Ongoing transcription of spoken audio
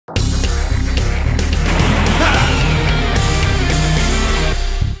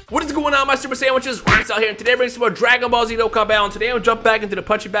my super sandwiches? Rhymestyle here, and today brings some more Dragon Ball Z Dokkan Battle. And today I'm gonna jump back into the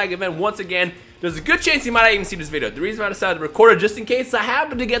Punching Bag event once again. There's a good chance you might not even see this video. The reason I decided to record it just in case I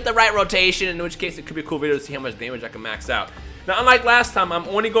happen to get the right rotation, in which case it could be a cool video to see how much damage I can max out. Now, unlike last time, I'm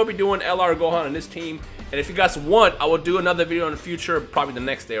only going to be doing LR Gohan on this team. And if you guys want, I will do another video in the future, probably the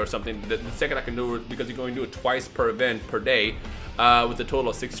next day or something. The second I can do it, because you're going to do it twice per event per day, with a total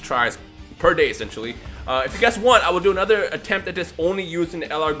of 6 tries per day, essentially. If you guys want, I will do another attempt at this only using the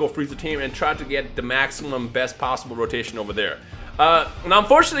LR Go Frieza team and try to get the maximum best possible rotation over there. Now,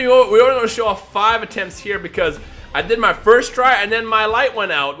 unfortunately, we're only going to show off 5 attempts here because I did my first try and then my light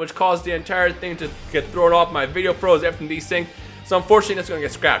went out, which caused the entire thing to get thrown off. My video froze, everything desynced. So unfortunately, that's going to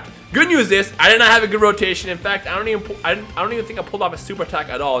get scrapped. Good news is, I did not have a good rotation. In fact, I don't even think I pulled off a super attack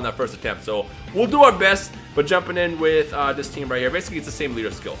at all in that first attempt. So we'll do our best, but jumping in with this team right here. Basically, it's the same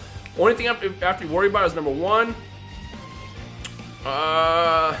leader skill. Only thing I have to worry about is number 1.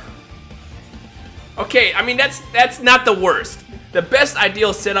 Okay, I mean that's not the worst. The best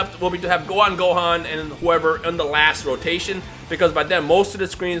ideal setup will be to have Gohan and whoever in the last rotation, because by then most of the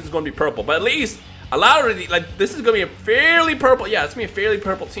screens is going to be purple. But at least a lot of like this is going to be a fairly purple. Yeah, it's going to be a fairly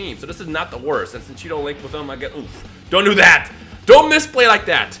purple team. So this is not the worst. And since you don't link with them, I get oof. Don't do that. Don't misplay like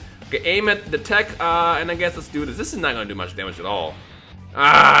that. Okay, aim at the tech, and I guess let's do this. This is not going to do much damage at all.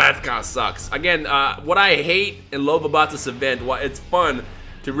 That kind of sucks. Again, what I hate and love about this event, why it's fun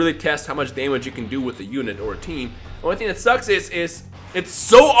to really test how much damage you can do with a unit or a team. The only thing that sucks is it's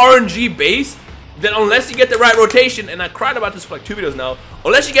so RNG based that unless you get the right rotation, and I cried about this for like 2 videos now,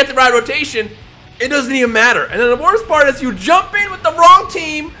 unless you get the right rotation, it doesn't even matter. And then the worst part is you jump in with the wrong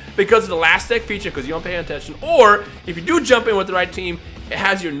team because of the last tech feature, because you don't pay attention, or if you do jump in with the right team, it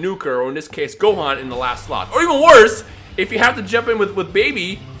has your nuker, or in this case Gohan, in the last slot. Or even worse, if you have to jump in with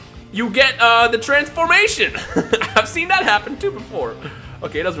Baby, you get the transformation. I've seen that happen too before.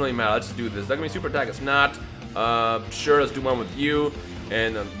 Okay, it doesn't really matter. Let's just do this. Is that gonna be super attack? It's not. Sure, let's do one with you,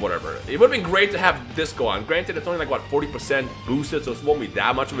 and whatever. It would have been great to have this go on. Granted, it's only like what 40% boosted, so it won't be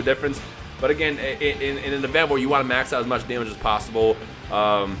that much of a difference. But again, in an event where you want to max out as much damage as possible,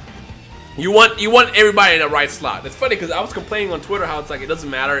 you want everybody in the right slot. It's funny because I was complaining on Twitter how it's like it doesn't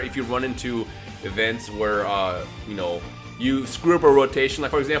matter if you run into events where you know, you screw up a rotation.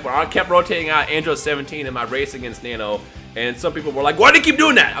 Like for example, I kept rotating out Android 17 in my race against Nano, and some people were like, why do you keep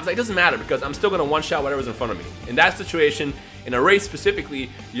doing that? I was like, it doesn't matter because I'm still gonna one-shot whatever's in front of me. In that situation, in a race specifically,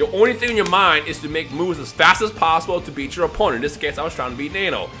 your only thing in your mind is to make moves as fast as possible to beat your opponent. In this case, I was trying to beat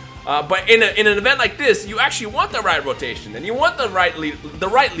Nano. But in an event like this, you actually want the right rotation, and you want the right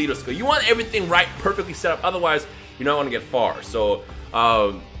leader skill. You want everything right, perfectly set up. Otherwise, you're not gonna get far. So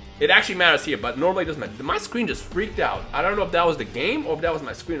it actually matters here, but normally it doesn't matter. My screen just freaked out. I don't know if that was the game or if that was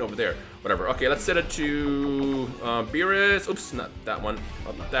my screen over there. Whatever. Okay, let's set it to Beerus. Oops, not that one.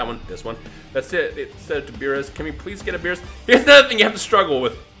 Oh, not that one. This one. Let's set it to Beerus. Can we please get a Beerus? Here's another thing you have to struggle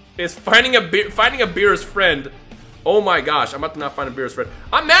with: is finding a Beerus friend. Oh my gosh, I'm about to not find a Beerus friend.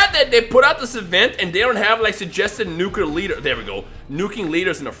 I'm mad that they put out this event and they don't have like suggested nuker leader. There we go. Nuking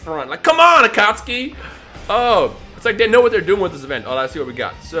leaders in the front. Like, come on, Akatsuki. Oh. It's like they know what they're doing with this event. Oh, let's see what we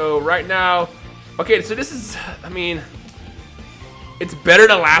got. So right now, okay, so this is, I mean, it's better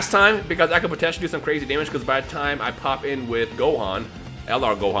than last time because I could potentially do some crazy damage because by the time I pop in with Gohan,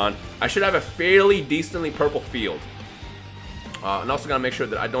 LR Gohan, I should have a fairly decently purple field. And also gotta make sure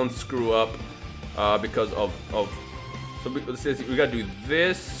that I don't screw up because of so we gotta do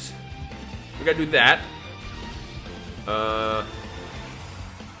this, we gotta do that.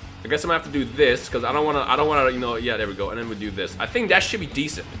 I guess I'm gonna have to do this because I don't wanna, you know, yeah, there we go. And then we do this. I think that should be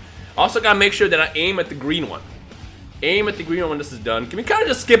decent. Also gotta make sure that I aim at the green one. Aim at the green one when this is done. Can we kind of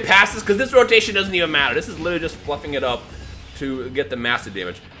just skip past this because this rotation doesn't even matter. This is literally just fluffing it up to get the massive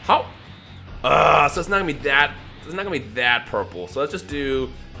damage. How? So it's not gonna be that. It's not gonna be that purple. So let's just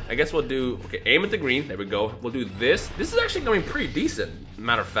do. I guess we'll do. Okay, aim at the green. There we go. We'll do this. This is actually gonna be pretty decent.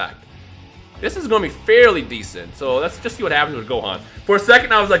 Matter of fact. This is going to be fairly decent, so let's just see what happens with Gohan. For a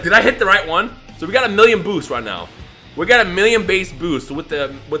second, I was like, did I hit the right one? So we got 1,000,000 boost right now. We got 1,000,000 base boost. So with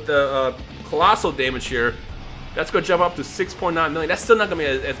the colossal damage here, that's going to jump up to 6.9 million. That's still not going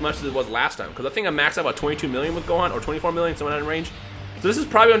to be as much as it was last time, because I think I maxed out about 22 million with Gohan, or 24 million, somewhere in that range. So this is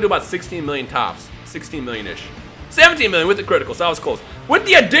probably going to do about 16 million tops. 16 million-ish. 17 million with the critical, so that was close. With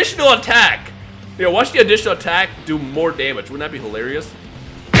the additional attack, you know, watch the additional attack do more damage. Wouldn't that be hilarious?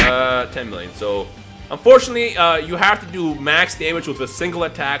 10 million. So unfortunately, you have to do max damage with a single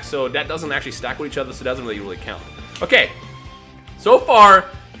attack, so that doesn't actually stack with each other, so it doesn't really count. Okay, so far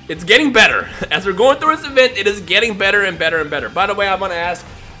it's getting better. As we're going through this event, it is getting better and better and better. By the way, I want to ask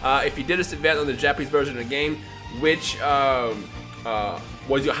if you did this event on the Japanese version of the game, which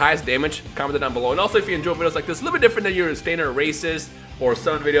what is your highest damage? Comment it down below. And also, if you enjoy videos like this, a little bit different than your standard racist or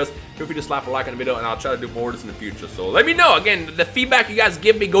some videos, feel free to slap a like on the video, and I'll try to do more of this in the future. So let me know. Again, the feedback you guys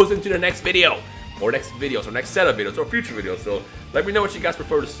give me goes into the next video, or next videos, or next set of videos, or future videos. So let me know what you guys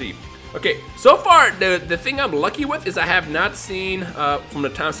prefer to see. Okay, so far, the thing I'm lucky with is I have not seen, from the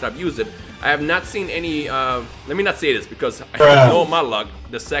times that I've used it, I have not seen any, let me not say this, because I know my luck,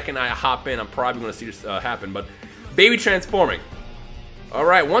 the second I hop in, I'm probably going to see this happen, but baby transforming.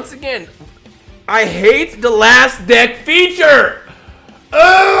 Alright, once again, I hate the last deck feature!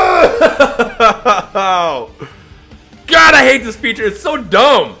 Oh! God, I hate this feature, it's so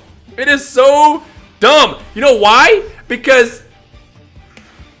dumb! It is so dumb! You know why? Because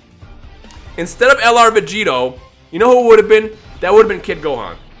instead of LR Vegito, you know who it would have been? That would have been Kid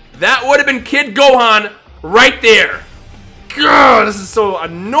Gohan. That would have been Kid Gohan right there. God, this is so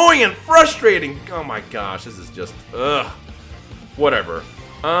annoying and frustrating. Oh my gosh, this is just, ugh. Whatever.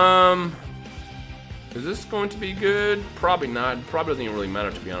 Is this going to be good? Probably not. Probably doesn't even really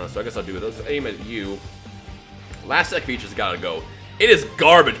matter, to be honest. So I guess I'll do it. Let's aim at you. Last deck feature's gotta go. It is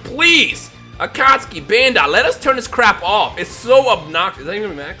garbage. Please! Akatsuki, Bandai, let us turn this crap off. It's so obnoxious. Is that even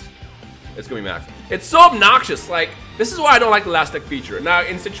gonna be max? It's gonna be max. It's so obnoxious. Like, this is why I don't like the last deck feature. Now,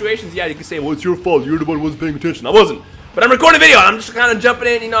 in situations, yeah, you can say, well, it's your fault. You're the one who wasn't paying attention. I wasn't. But I'm recording a video. I'm just kind of jumping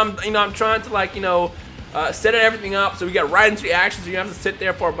in. You know, I'm trying to, like, you know, set everything up so we get right into the action. So you have to sit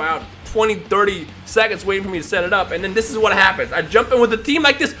there for about 20, 30 seconds waiting for me to set it up. And then this is what happens. I jump in with a team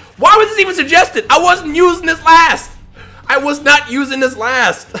like this. Why was this even suggested? I wasn't using this last. I was not using this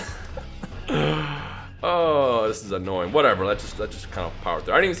last. Oh, this is annoying. Whatever, let's just kind of power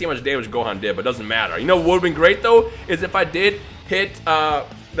through. I didn't even see how much damage Gohan did, but it doesn't matter. You know what would have been great, though, is if I did hit that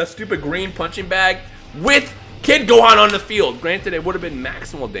stupid green punching bag with Kid Gohan on the field. Granted, it would have been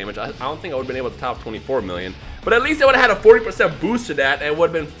maximal damage. I don't think I would have been able to top 24 million. But at least I would have had a 40% boost to that, and it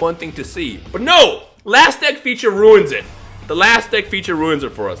would have been a fun thing to see. But no! Last deck feature ruins it. The last deck feature ruins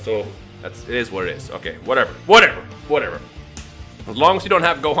it for us, so it is what it is. Okay, whatever. As long as you don't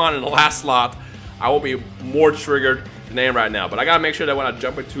have Gohan in the last slot, I will be more triggered than I am right now. But I gotta make sure that when I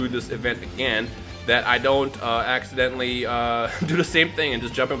jump into this event again, that I don't accidentally do the same thing and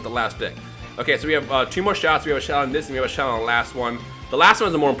just jump in with the last deck. Okay, so we have 2 more shots. We have a shot on this, and we have a shot on the last one. The last one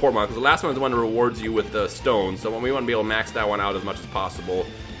is the more important one, because the last one is the one that rewards you with the stones. So we want to be able to max that one out as much as possible.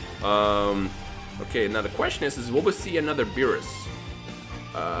 Okay, now the question is will we see another Beerus?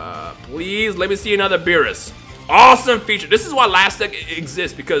 Please, let me see another Beerus. Awesome feature. This is why last deck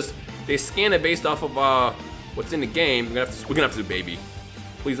exists, because they scan it based off of what's in the game. We're gonna have to do baby.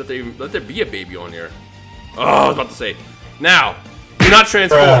 Please let there be a baby on here. Oh, I was about to say. Now, do not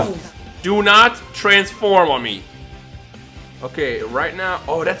transform. Do not transform on me. Okay, right now.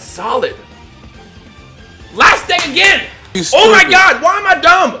 Oh, that's solid. Last deck again. Oh my God! Why am I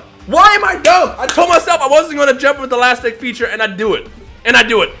dumb? Why am I dumb? I told myself I wasn't gonna jump with the last deck feature, and I do it.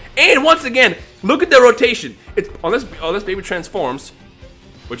 And once again, look at the rotation. It's unless baby transforms,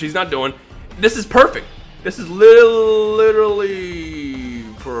 which he's not doing. This is perfect. This is literally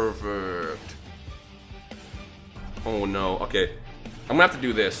perfect. Oh no. Okay, I'm gonna have to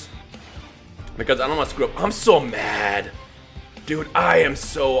do this because I don't want to screw up. I'm so mad, dude. I am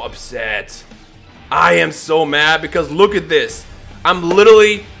so upset. I am so mad because look at this. I'm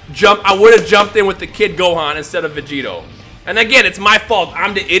literally I would have jumped in with the Kid Gohan instead of Vegito. And again, it's my fault.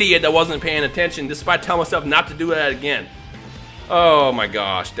 I'm the idiot that wasn't paying attention, despite telling myself not to do that again. Oh my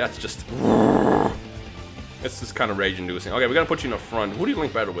gosh, that's just... It's just kind of rage-inducing. Okay, we're gonna put you in the front. Who do you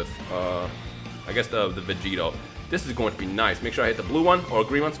link better with? I guess the Vegito. This is going to be nice. Make sure I hit the blue one, or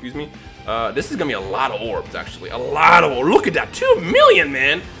green one, excuse me. This is gonna be a lot of orbs, actually. A lot of orbs. Look at that, 2 million,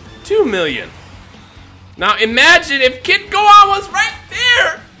 man. 2 million. Now imagine if Kid Gohan was right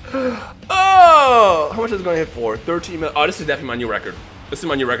there. Oh, how much is it gonna hit for? 13 million. Oh, this is definitely my new record. This is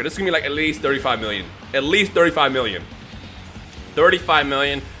my new record. This is gonna be like at least 35 million. At least 35 million. 35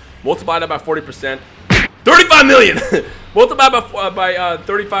 million. Multiply that by 40%. 35 million. Multiply by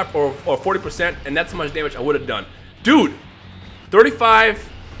 35 or 40%, and that's how much damage I would have done, dude. 35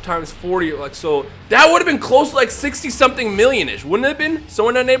 times 40, like so. That would have been close to like 60-something million-ish, wouldn't it have been? So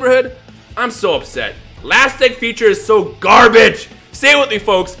in that neighborhood. I'm so upset. Last deck feature is so garbage. Say it with me,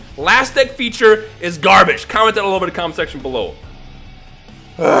 folks. Last deck feature is garbage. Comment that all over the comment section below.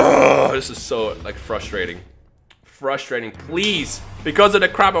 Oh, this is so like frustrating. Frustrating. Please, because of the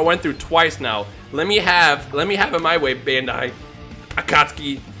crap I went through twice now. Let me have it my way, Bandai,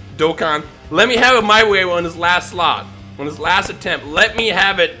 Akatsuki, Dokkan. Let me have it my way on this last slot, on this last attempt. Let me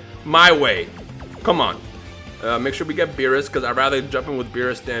have it my way. Come on. Make sure we get Beerus, because I'd rather jump in with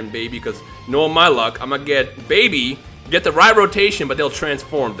Beerus than Baby, because knowing my luck, I'm going to get Baby get the right rotation, but they'll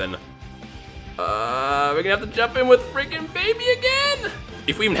transform then. We're gonna have to jump in with freaking baby again.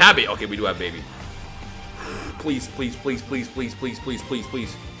 If we even have it. Okay, we do have baby. Please, please, please, please, please, please, please, please,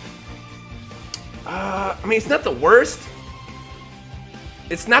 please. I mean, it's not the worst.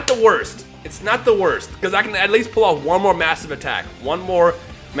 It's not the worst. It's not the worst. Because I can at least pull off one more massive attack. One more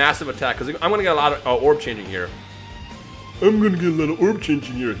massive attack. Because I'm going to get a lot of orb changing here. I'm going to get a lot of orb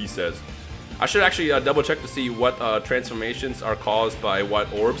changing here, he says. I should actually double check to see what transformations are caused by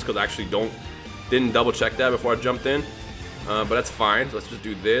what orbs. Because I actually didn't double check that before I jumped in. But that's fine. So let's just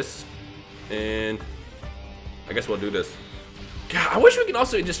do this. And I guess we'll do this. God, I wish we could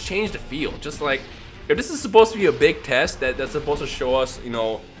also just change the field. Just like, if this is supposed to be a big test that's supposed to show us, you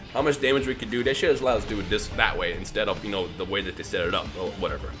know, how much damage we can do, they should just let us do it that way instead of, you know, the way that they set it up or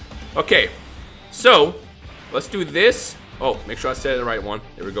whatever. Okay, so let's do this. Oh, make sure I said the right one.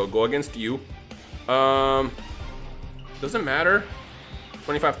 There we go. Go against you. Doesn't matter.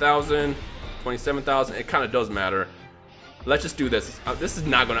 25,000, 27,000. It kind of does matter. Let's just do this. This is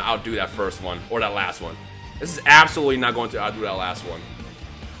not going to outdo that first one or that last one. This is absolutely not going to outdo that last one.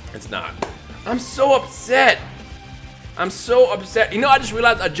 It's not. I'm so upset. I'm so upset. You know, I just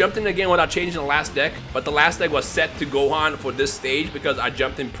realized I jumped in again without changing the last deck. But the last deck was set to Gohan for this stage because I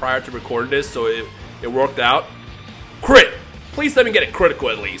jumped in prior to recording this. So it worked out. Crit. Please let me get a critical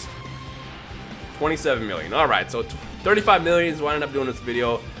at least. 27 million. Alright, so 35 million is what I ended up doing this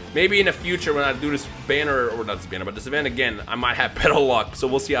video. Maybe in the future when I do this banner, or not this banner, but this event again, I might have better luck. So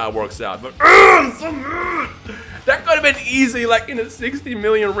we'll see how it works out. But I'm so mad. That could have been easy, like in the 60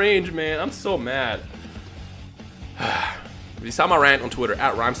 million range, man. I'm so mad. If you saw my rant on Twitter,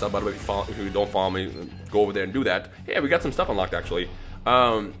 at Rhymestyle, by the way, if you don't follow me, go over there and do that. Yeah, we got some stuff unlocked actually.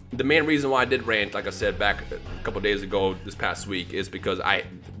 The main reason why I did rant, like I said back a couple days ago this past week, is because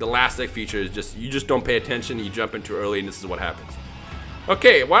the last deck feature is just, you just don't pay attention, you jump in too early, and this is what happens.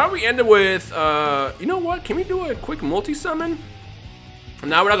 Okay, why don't we end it with, you know what, can we do a quick multi-summon?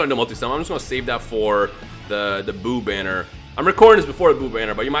 No, we're not gonna do multi-summon, I'm just gonna save that for the Boo banner. I'm recording this before the Boo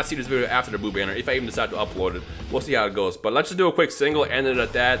banner, but you might see this video after the Boo banner, if I even decide to upload it. We'll see how it goes, but let's just do a quick single, end it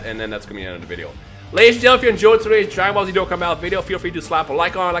at that, and then that's gonna be the end of the video. Ladies and gentlemen, if you enjoyed today's Dragon Ball Z Dokkan Battle video, feel free to slap a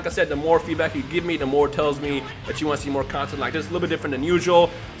like on it. Like I said, the more feedback you give me, the more it tells me that you want to see more content like this, a little bit different than usual.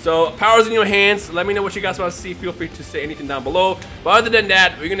 So, power's in your hands. Let me know what you guys want to see. Feel free to say anything down below. But other than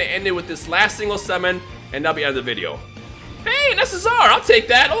that, we're going to end it with this last single summon, and that'll be the end of the video. Hey, an SSR, I'll take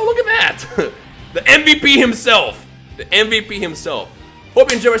that. Oh, look at that. The MVP himself. The MVP himself. Hope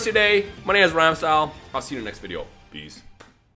you enjoyed us today. My name is Rhymestyle. I'll see you in the next video. Peace.